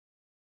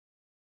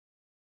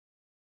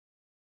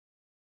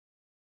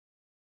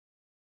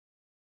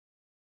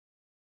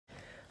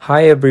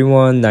Hi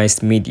everyone, nice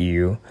to meet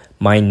you.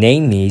 My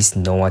name is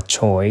Noah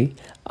Choi.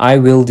 I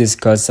will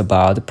discuss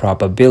about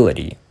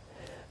probability.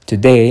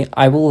 Today,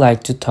 I would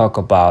like to talk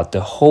about the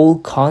whole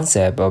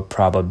concept of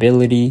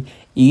probability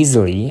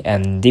easily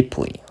and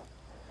deeply.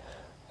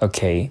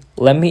 Okay,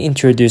 let me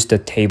introduce the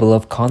table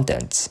of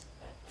contents.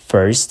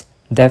 First,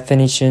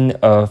 definition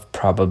of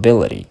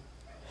probability.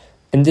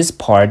 In this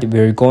part,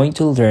 we're going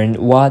to learn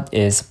what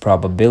is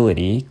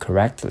probability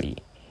correctly.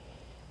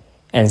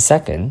 And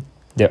second,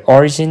 the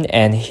origin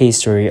and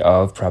history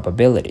of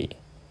probability.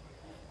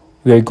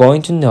 We are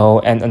going to know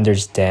and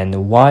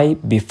understand why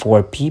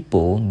before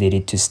people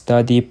needed to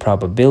study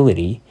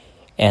probability,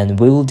 and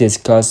we will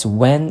discuss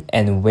when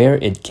and where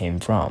it came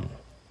from.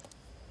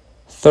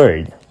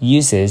 Third,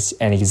 uses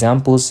and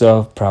examples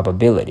of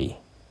probability.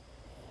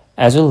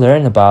 As we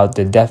learn about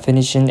the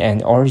definition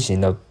and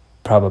origin of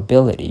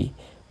probability,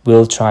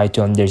 we'll try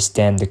to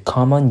understand the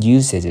common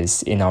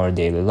usages in our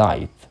daily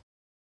life.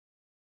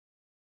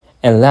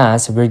 And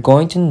last, we're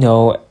going to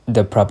know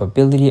the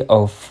probability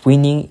of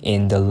winning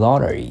in the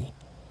lottery.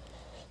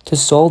 To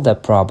solve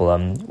that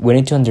problem, we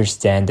need to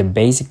understand the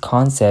basic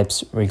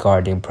concepts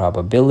regarding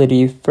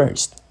probability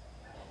first.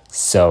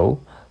 So,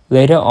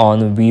 later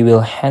on, we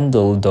will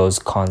handle those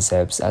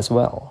concepts as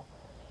well.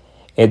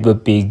 It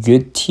would be a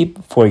good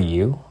tip for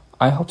you.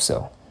 I hope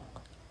so.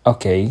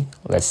 Okay,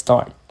 let's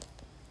start.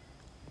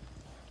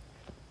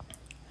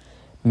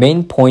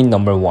 Main point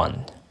number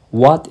 1.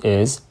 What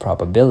is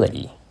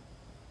probability?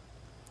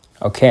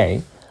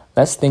 Okay,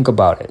 let's think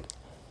about it.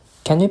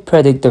 Can you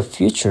predict the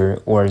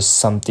future or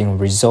something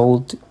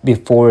result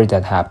before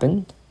that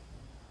happened?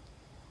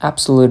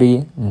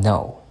 Absolutely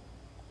no.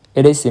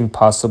 It is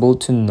impossible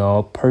to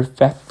know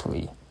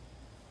perfectly.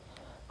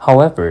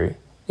 However,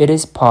 it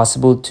is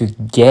possible to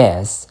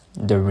guess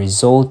the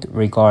result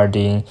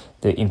regarding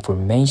the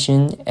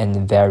information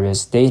and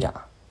various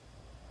data.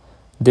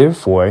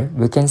 Therefore,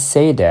 we can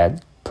say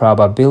that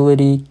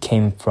probability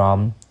came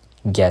from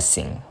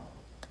guessing.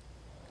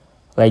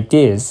 Like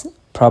this,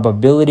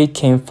 probability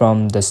came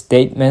from the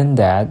statement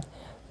that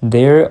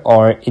there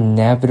are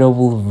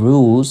inevitable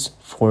rules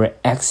for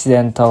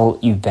accidental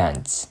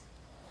events.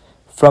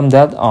 From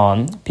that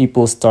on,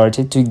 people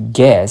started to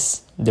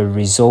guess the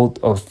result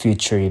of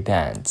future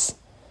events.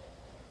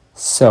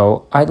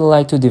 So, I'd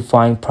like to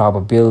define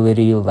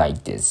probability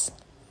like this.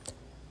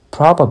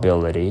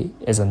 Probability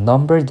is a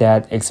number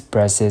that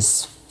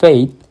expresses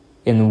faith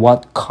in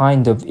what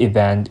kind of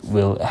event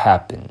will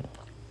happen.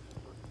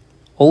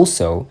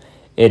 Also,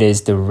 it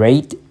is the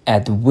rate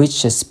at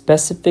which a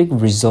specific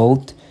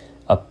result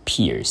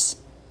appears.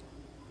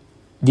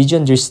 Did you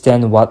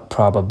understand what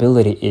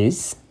probability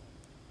is?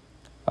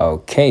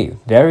 Okay,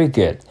 very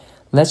good.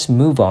 Let's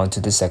move on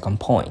to the second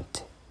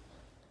point.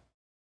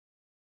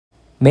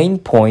 Main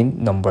point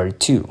number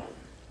 2.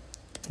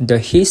 The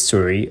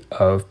history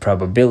of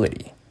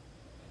probability.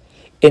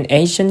 In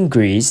ancient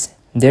Greece,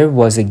 there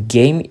was a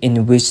game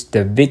in which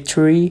the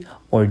victory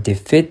or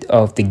defeat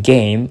of the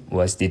game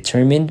was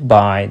determined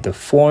by the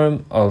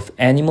form of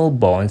animal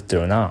bones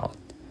thrown out.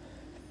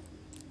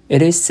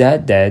 It is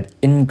said that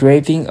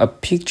engraving a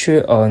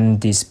picture on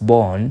this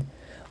bone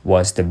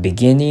was the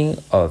beginning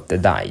of the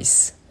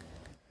dice.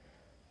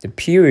 The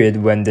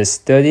period when the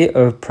study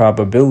of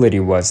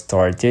probability was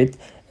started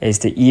is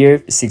the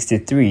year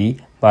 63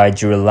 by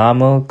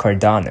Girolamo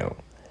Cardano.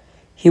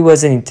 He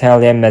was an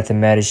Italian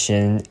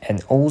mathematician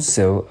and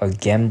also a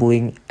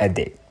gambling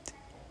addict.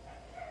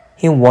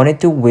 He wanted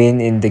to win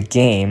in the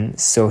game,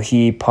 so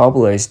he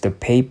published the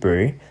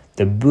paper,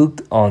 The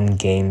Book on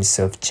Games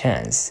of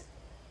Chance.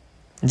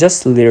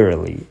 Just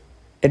literally,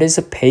 it is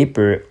a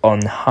paper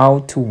on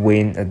how to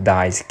win a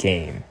dice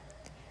game.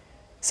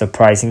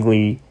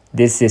 Surprisingly,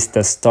 this is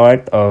the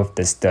start of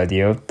the study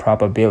of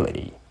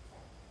probability.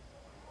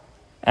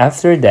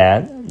 After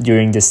that,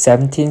 during the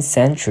 17th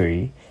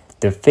century,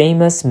 the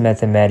famous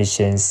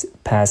mathematicians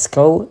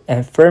Pascal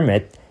and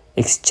Fermat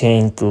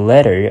exchanged a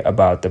letter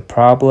about the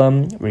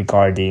problem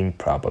regarding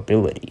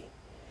probability.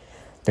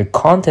 The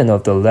content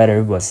of the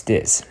letter was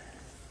this.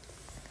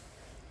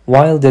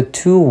 While the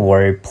two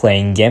were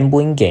playing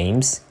gambling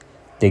games,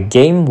 the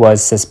game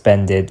was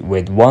suspended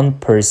with one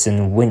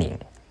person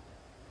winning.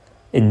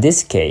 In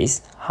this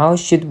case, how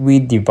should we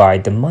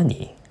divide the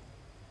money?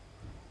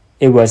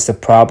 It was the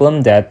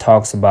problem that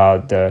talks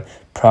about the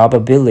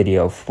probability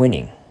of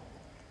winning.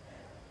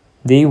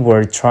 They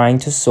were trying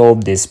to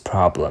solve this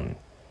problem.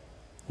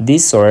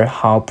 These are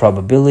how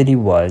probability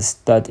was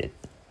studied.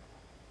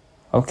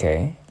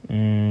 Okay,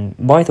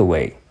 by the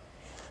way,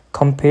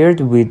 compared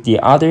with the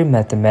other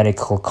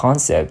mathematical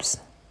concepts,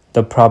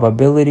 the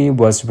probability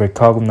was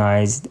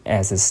recognized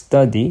as a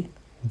study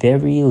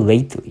very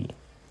lately.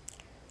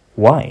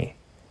 Why?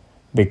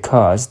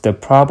 Because the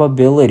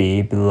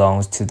probability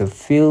belongs to the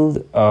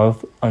field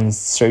of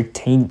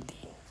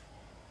uncertainty.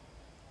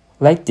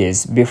 Like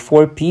this,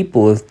 before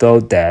people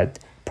thought that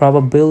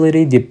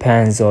probability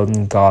depends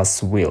on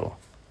God's will.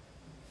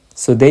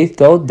 So they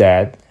thought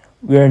that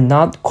we are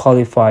not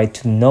qualified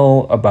to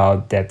know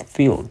about that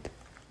field.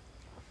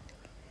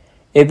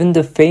 Even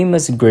the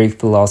famous Greek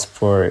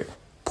philosopher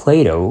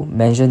Plato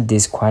mentioned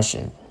this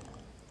question.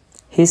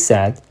 He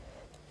said,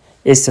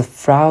 "It's a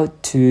fraud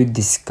to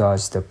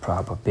discuss the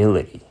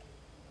probability."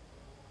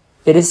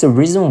 It is the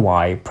reason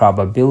why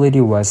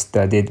probability was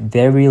studied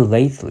very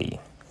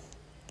lately.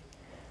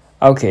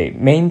 Okay,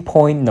 main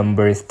point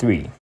number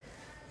 3.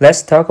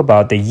 Let's talk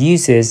about the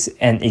uses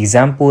and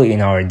example in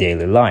our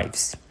daily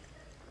lives.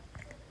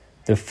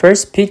 The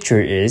first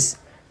picture is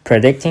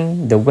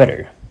predicting the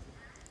weather.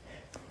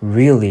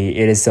 Really,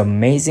 it is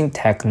amazing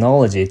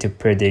technology to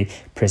predict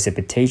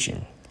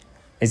precipitation,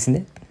 isn't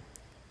it?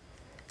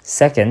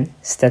 Second,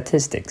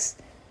 statistics.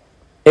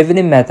 Even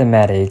in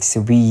mathematics,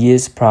 we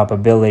use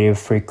probability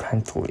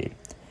frequently,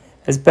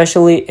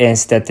 especially in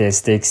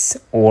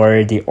statistics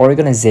or the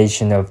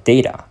organization of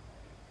data.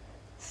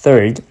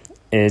 Third,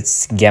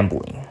 it's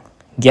gambling.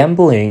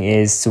 Gambling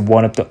is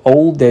one of the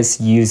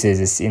oldest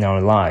uses in our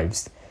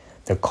lives.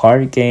 The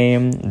card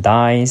game,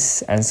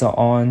 dice, and so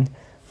on,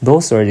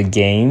 those are the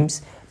games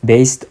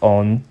based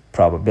on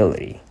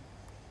probability.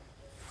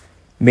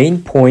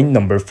 Main point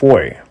number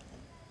 4.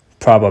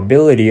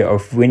 Probability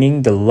of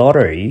winning the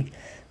lottery.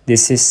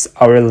 This is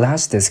our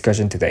last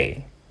discussion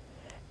today.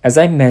 As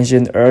I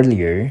mentioned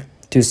earlier,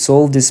 to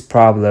solve this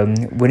problem,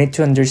 we need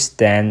to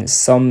understand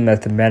some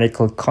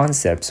mathematical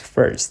concepts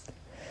first.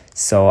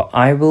 So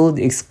I will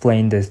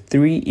explain the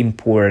 3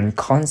 important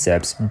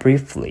concepts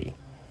briefly.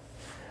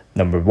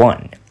 Number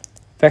 1,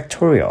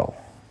 factorial.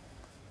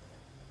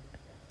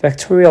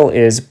 Factorial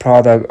is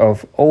product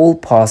of all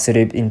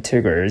positive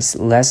integers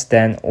less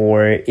than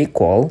or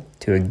equal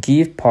to a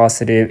given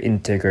positive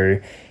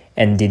integer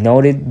and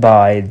denoted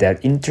by that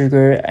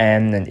integer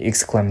and an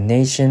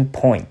exclamation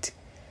point.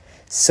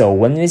 So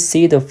when we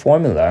see the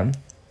formula,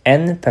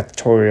 n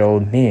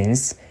factorial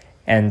means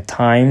n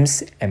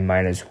times n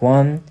minus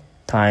 1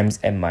 times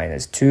n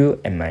minus 2,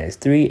 n minus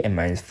 3, n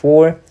minus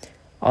 4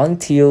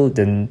 until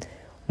the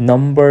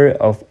number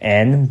of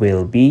n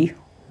will be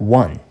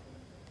 1.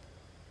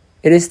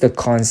 It is the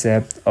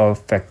concept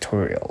of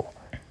factorial.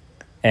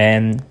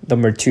 And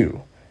number 2,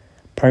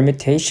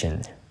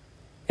 permutation.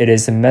 It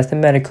is a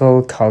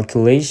mathematical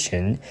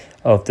calculation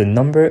of the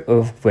number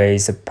of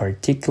ways a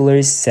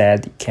particular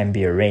set can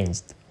be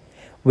arranged.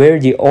 Where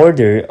the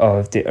order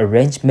of the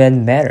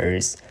arrangement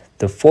matters,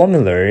 the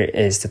formula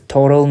is the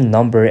total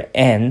number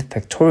n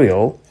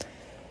factorial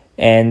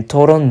and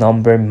total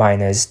number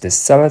minus the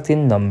selected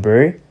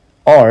number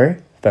r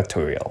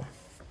factorial.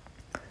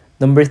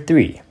 Number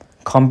 3,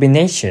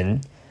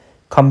 combination.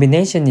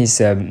 Combination is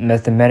a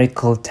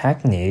mathematical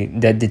technique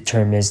that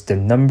determines the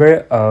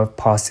number of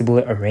possible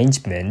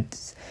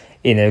arrangements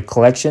in a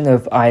collection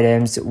of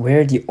items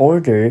where the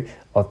order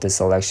of the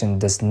selection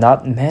does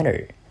not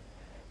matter.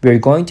 We're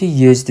going to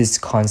use this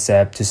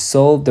concept to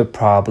solve the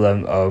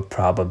problem of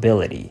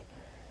probability.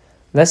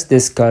 Let's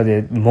discuss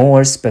it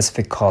more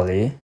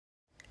specifically.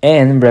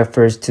 N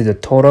refers to the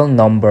total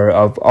number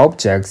of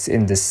objects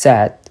in the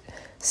set,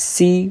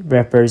 C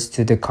refers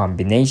to the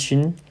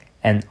combination,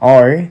 and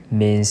R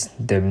means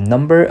the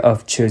number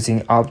of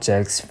choosing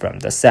objects from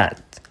the set.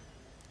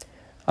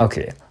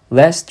 Okay,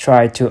 let's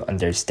try to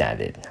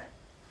understand it.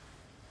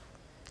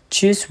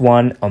 Choose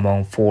one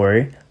among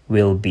 4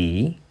 will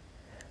be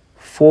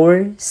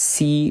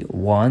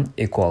 4C1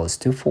 equals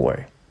to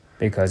 4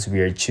 because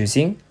we are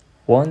choosing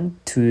 1,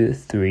 2,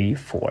 3,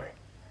 4.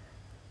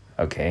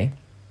 Okay.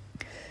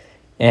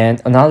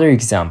 And another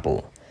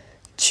example,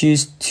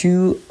 choose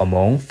 2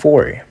 among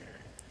 4.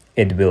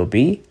 It will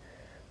be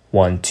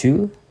 1,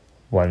 2,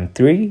 1,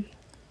 3,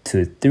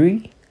 2,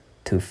 3,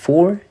 2,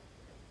 4,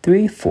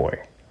 3,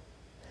 4.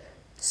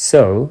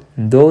 So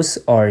those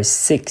are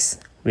 6.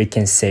 We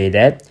can say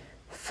that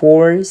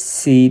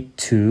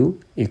 4C2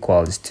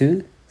 equals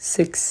to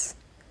 6.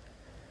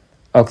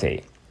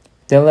 Okay,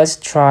 then let's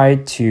try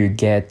to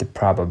get the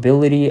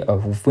probability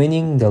of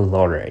winning the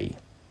lottery.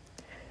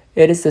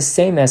 It is the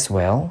same as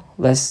well.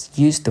 Let's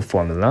use the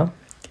formula.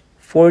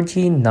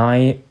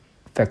 49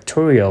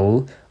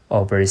 factorial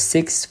over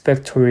 6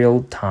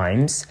 factorial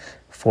times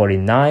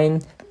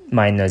 49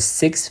 minus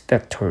 6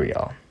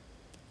 factorial.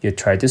 You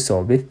try to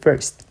solve it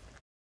first.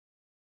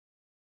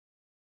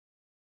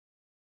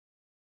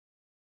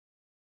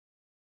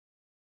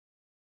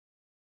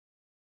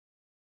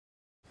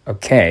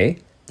 Okay,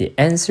 the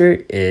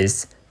answer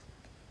is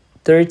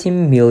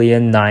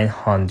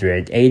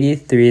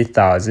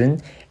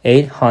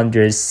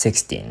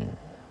 13,983,816.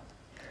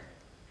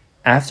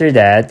 After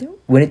that,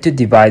 we need to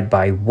divide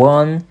by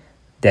 1,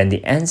 then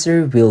the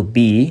answer will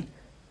be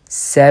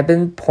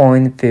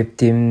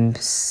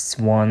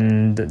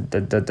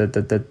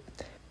 7.51.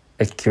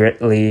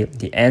 Accurately,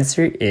 the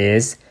answer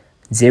is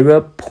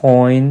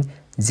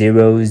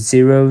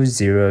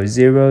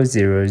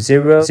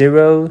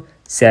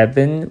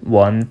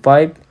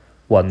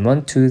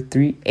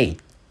 0.000000715112338.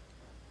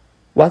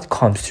 What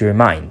comes to your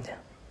mind?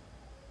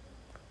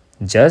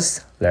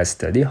 Just let's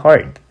study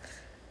hard.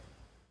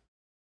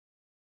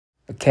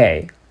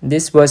 Okay,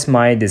 this was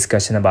my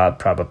discussion about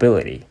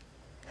probability.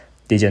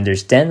 Did you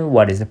understand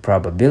what is a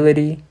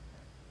probability?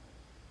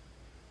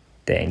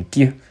 Thank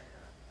you.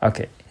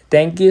 Okay,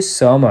 Thank you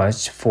so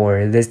much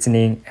for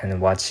listening and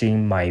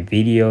watching my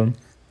video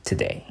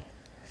today.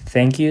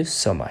 Thank you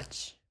so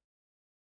much.